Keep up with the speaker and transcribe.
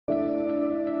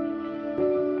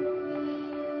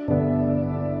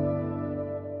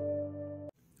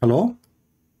Hello?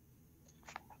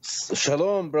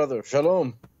 Shalom, brother.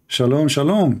 Shalom. Shalom,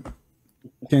 shalom.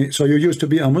 Okay, so you used to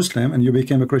be a Muslim and you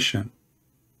became a Christian.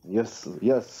 Yes,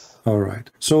 yes. All right.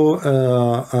 So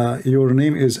your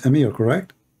name is Amir,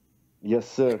 correct? Yes,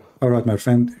 sir. All right, my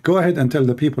friend. Go ahead and tell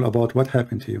the people about what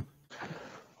happened to you.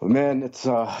 Man, it's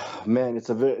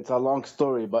a long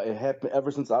story, but it happened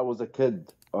ever since I was a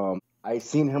kid. I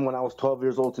seen him when I was 12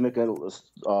 years old. To make a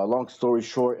long story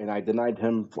short, and I denied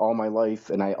him for all my life,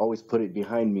 and I always put it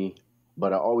behind me.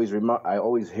 But I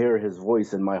always hear his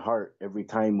voice in my heart every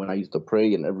time when I used to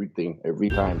pray and everything, every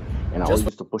time, and I always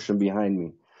used to push him behind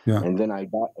me. Yeah. And then I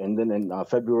got, and then in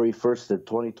February 1st of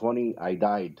 2020, I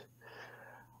died.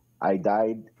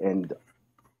 And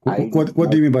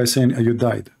What do you mean by saying you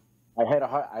died? I had a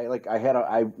heart.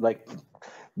 I like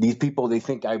these people. They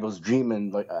think I was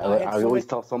dreaming. Like I always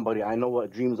tell somebody, I know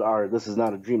what dreams are. This is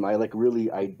not a dream.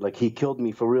 He killed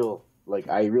me for real. Like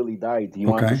I really died. He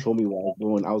wanted to show me what I was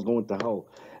doing. I was going to hell,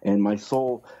 and my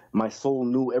soul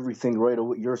knew everything right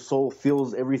away. Your soul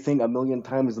feels everything a million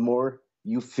times more.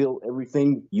 You feel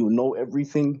everything. You know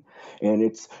everything, and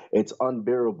it's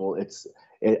unbearable.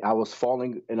 I was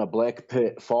falling in a black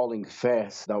pit, falling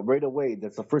fast. Now, right away,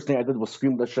 that's the first thing I did was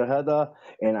scream the Shahada,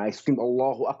 and I screamed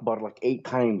Allahu Akbar like 8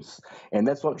 times. And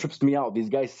that's what trips me out. These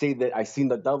guys say that I seen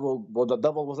the devil. Well, the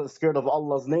devil wasn't scared of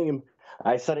Allah's name.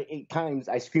 I said it 8 times.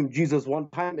 I screamed Jesus 1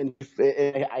 time, and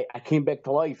I came back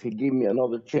to life. He gave me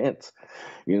another chance.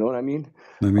 You know what I mean?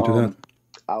 Let me do that.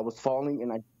 I was falling,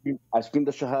 and I screamed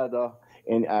the Shahada.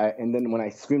 And then when I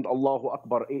screamed Allahu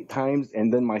Akbar 8 times,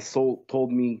 and then my soul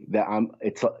told me that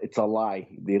it's a lie.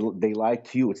 They lied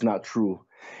to you. It's not true,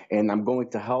 and I'm going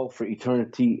to hell for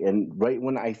eternity. And right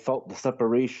when I felt the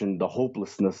separation, the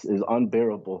hopelessness is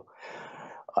unbearable.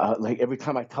 Like every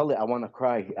time I tell it, I want to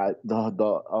cry.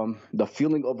 The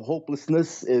feeling of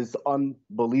hopelessness is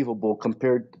unbelievable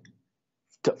compared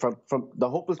from the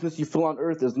hopelessness you feel on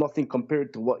earth is nothing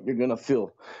compared to what you're gonna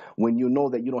feel when you know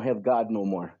that you don't have God no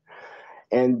more.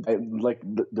 And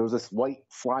there was this white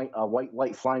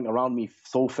light flying around me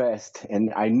so fast,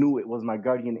 and I knew it was my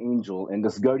guardian angel. And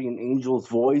this guardian angel's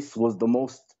voice was the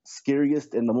most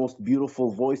scariest and the most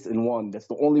beautiful voice in one. That's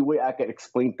the only way I can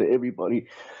explain to everybody.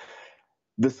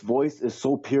 This voice is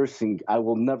so piercing. I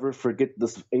will never forget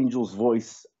this angel's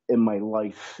voice in my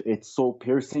life. It's so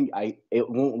piercing. It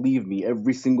won't leave me.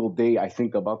 Every single day I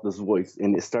think about this voice,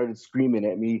 and it started screaming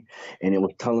at me, and it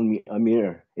was telling me,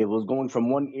 Amir. It was going from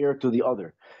one ear to the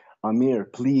other. Amir,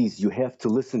 please, you have to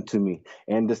listen to me.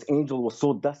 And this angel was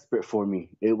so desperate for me.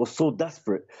 It was so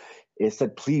desperate. It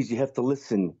said, please, you have to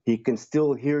listen. He can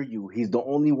still hear you. He's the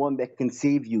only one that can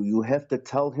save you. You have to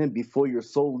tell him before your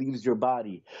soul leaves your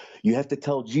body. You have to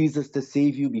tell Jesus to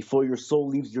save you before your soul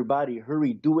leaves your body.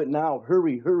 Hurry, do it now.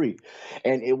 Hurry, hurry.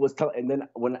 And and then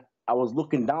when I was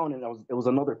looking down, and it was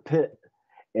another pit.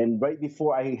 And right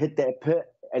before I hit that pit,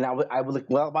 and I was like,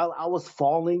 well, while I was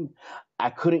falling,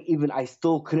 I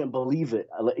still couldn't believe it.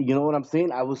 You know what I'm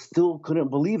saying? Still couldn't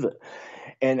believe it.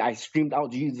 And I screamed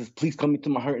out, Jesus, please come into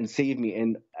my heart and save me.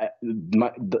 And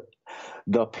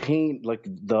the pain, like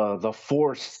the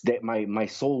force that my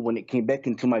soul, when it came back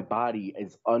into my body,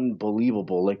 is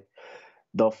unbelievable. Like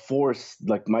the force,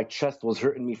 like my chest was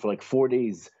hurting me for like 4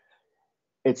 days.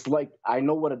 It's like, I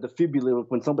know what a defibrillator,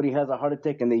 when somebody has a heart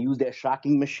attack and they use that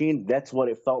shocking machine, that's what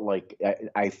it felt like.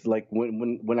 I like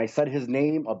when I said his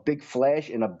name, a big flash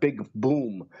and a big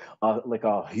boom, like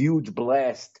a huge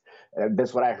blast.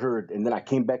 That's what I heard. And then I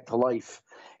came back to life,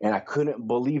 and I couldn't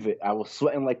believe it. I was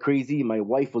sweating like crazy. My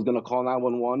wife was going to call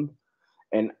 911,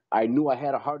 and I knew I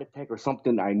had a heart attack or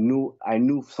something. I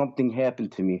knew something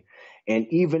happened to me. And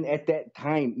even at that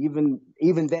time,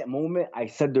 even that moment, I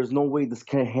said, there's no way this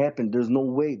can happen. There's no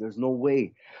way. There's no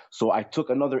way. So I took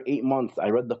another 8 months. I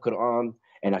read the Quran,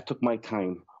 and I took my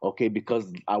time, okay,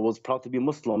 because I was proud to be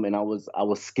Muslim, and I was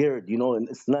scared. You know, in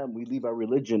Islam, we leave our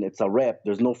religion. It's a wrap.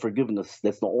 There's no forgiveness.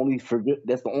 That's the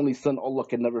only sin Allah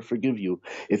can never forgive you,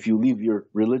 if you leave your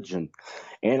religion.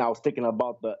 And I was thinking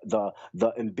about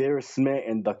the embarrassment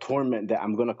and the torment that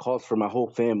I'm gonna cause for my whole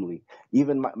family.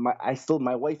 Even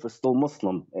my wife is still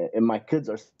Muslim, and my kids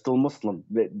are still Muslim.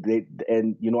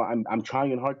 And you know, I'm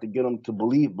trying hard to get them to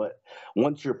believe, but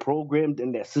once you're programmed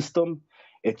in that system,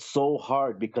 it's so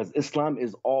hard, because Islam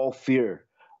is all fear.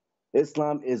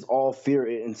 Islam is all fear.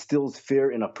 It instills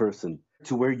fear in a person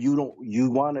to where you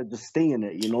want to just stay in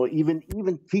it. You know, even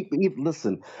people.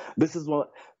 Listen, this is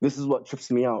what trips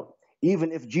me out.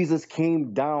 Even if Jesus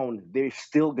came down, they're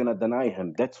still gonna deny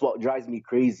him. That's what drives me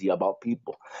crazy about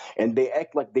people. And they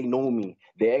act like they know me.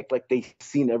 They act like they've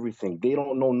seen everything. They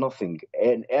don't know nothing.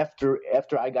 And after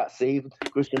I got saved,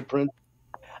 Christian Prince,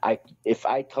 if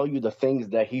I tell you the things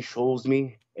that he shows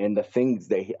me and the things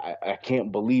that I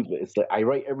can't believe it. It's like I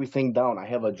write everything down. I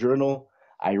have a journal.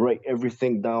 I write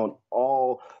everything down,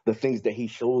 all the things that he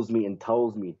shows me and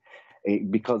tells me,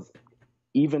 because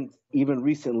even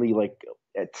recently, like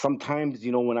sometimes,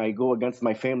 when I go against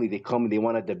my family, they come and they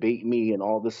want to debate me and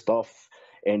all this stuff.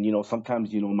 And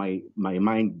sometimes, my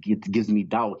mind gives me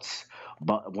doubts.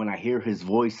 But when I hear his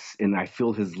voice and I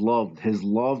feel his love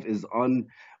is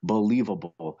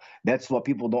unbelievable. That's what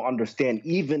people don't understand.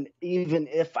 Even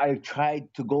if I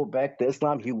tried to go back to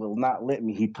Islam, he will not let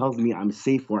me. He tells me I'm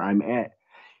safe where I'm at.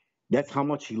 That's how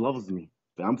much he loves me.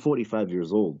 I'm 45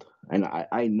 years old, and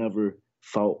I never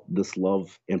felt this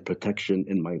love and protection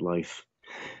in my life.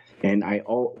 And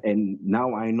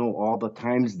now I know all the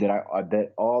times that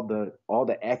all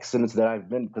the accidents that I've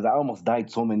been, because I almost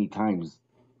died so many times.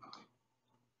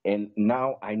 And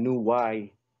now I knew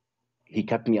why he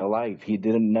kept me alive. He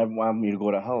didn't never want me to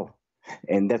go to hell,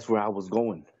 and that's where I was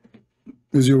going.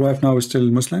 Is your wife now still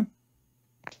Muslim?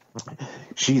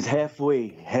 She's halfway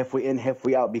in,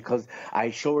 halfway out, because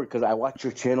I show her, because I watch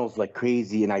your channels like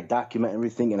crazy, and I document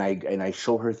everything, and I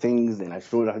show her things, and I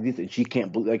show her hadith, and she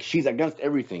can't believe, like, she's against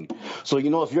everything. So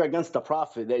if you're against the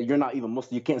Prophet, that you're not even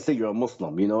Muslim. You can't say you're a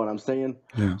Muslim. You know what I'm saying?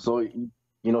 Yeah. So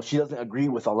she doesn't agree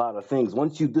with a lot of things.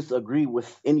 Once you disagree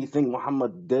with anything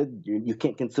Muhammad did, you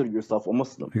can't consider yourself a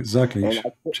Muslim. Exactly.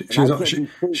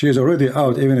 She's already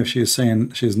out, even if she's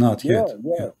saying she's not yet.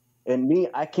 Yeah. And me,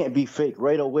 I can't be fake.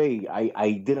 Right away,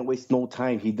 I didn't waste no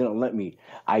time. He didn't let me.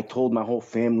 I told my whole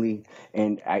family,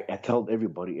 and I told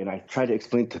everybody, and I try to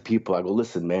explain to people. I go,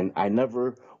 listen, man, I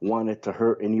never wanted to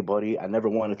hurt anybody. I never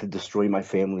wanted to destroy my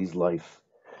family's life.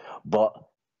 But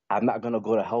I'm not going to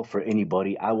go to hell for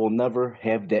anybody. I will never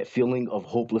have that feeling of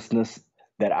hopelessness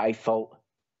that I felt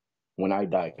when I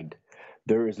died.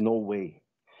 There is no way.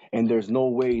 And there's no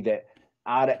way that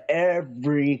out of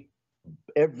every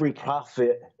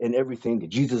prophet and everything,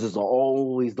 Jesus is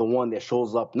always the one that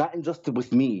shows up, not just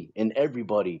with me and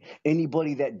everybody.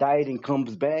 Anybody that died and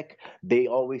comes back, they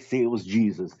always say it was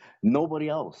Jesus. Nobody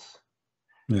else.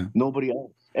 Yeah. Nobody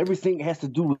else. Everything has to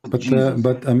do with Jesus.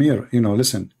 But Amir,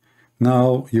 listen,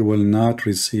 now you will not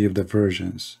receive the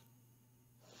virgins.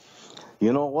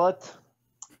 You know what?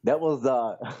 That was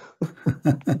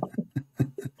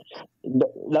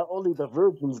not only the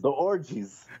virgins, the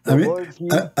orgies. I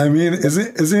mean,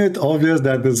 isn't it obvious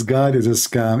that this God is a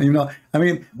scam?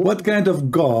 What kind of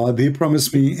God? He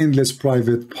promised me endless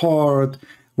private part.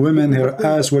 Women, her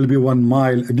ass will be 1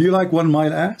 mile. Do you like 1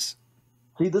 mile ass?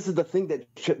 See, this is the thing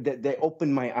that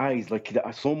opened my eyes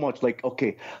so much. Like,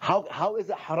 okay, how is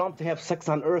it haram to have sex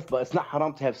on earth, but it's not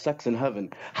haram to have sex in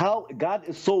heaven? How God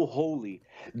is so holy.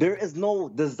 There is no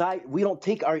desire. We don't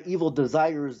take our evil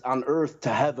desires on earth to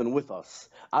heaven with us.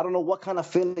 I don't know what kind of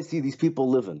fantasy these people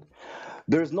live in.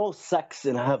 There's no sex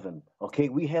in heaven. Okay,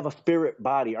 we have a spirit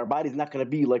body. Our body's not going to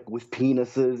be like with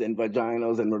penises and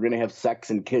vaginas, and we're going to have sex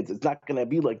and kids. It's not going to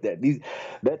be like that.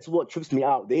 That's what trips me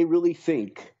out. They really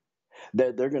think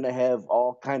that they're going to have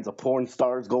all kinds of porn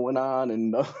stars going on.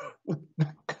 And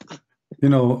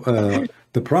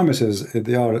the promises,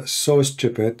 they are so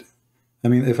stupid.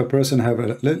 If a person have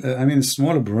a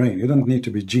small brain, you don't need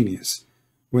to be genius.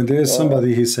 When there is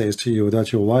somebody, he says to you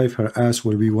that your wife, her ass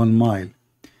will be 1 mile.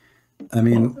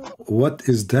 What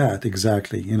is that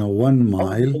exactly? 1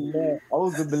 mile.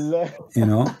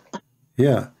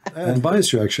 Yeah. I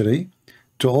advise you actually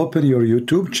to open your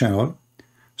YouTube channel,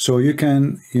 so you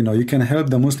can help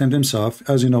the Muslim themselves.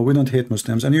 As you know, we don't hate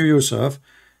Muslims, and you yourself,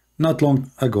 not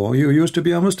long ago, you used to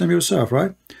be a Muslim yourself,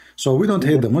 right? So we don't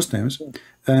hate the Muslims,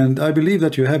 and I believe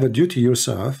that you have a duty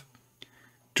yourself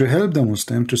to help the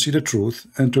Muslim to see the truth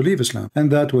and to leave Islam,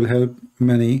 and that will help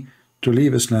many to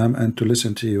leave Islam and to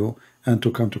listen to you and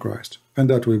to come to Christ, and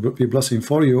that will be blessing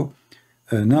for you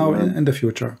now and in the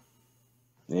future.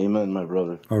 Amen, my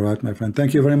brother. All right, my friend.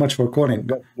 Thank you very much for calling.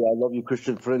 I love you,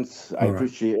 Christian Prince. I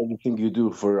appreciate everything you do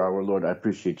for our Lord. I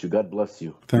appreciate you. God bless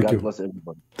you. Thank you. God bless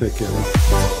everybody. Take care.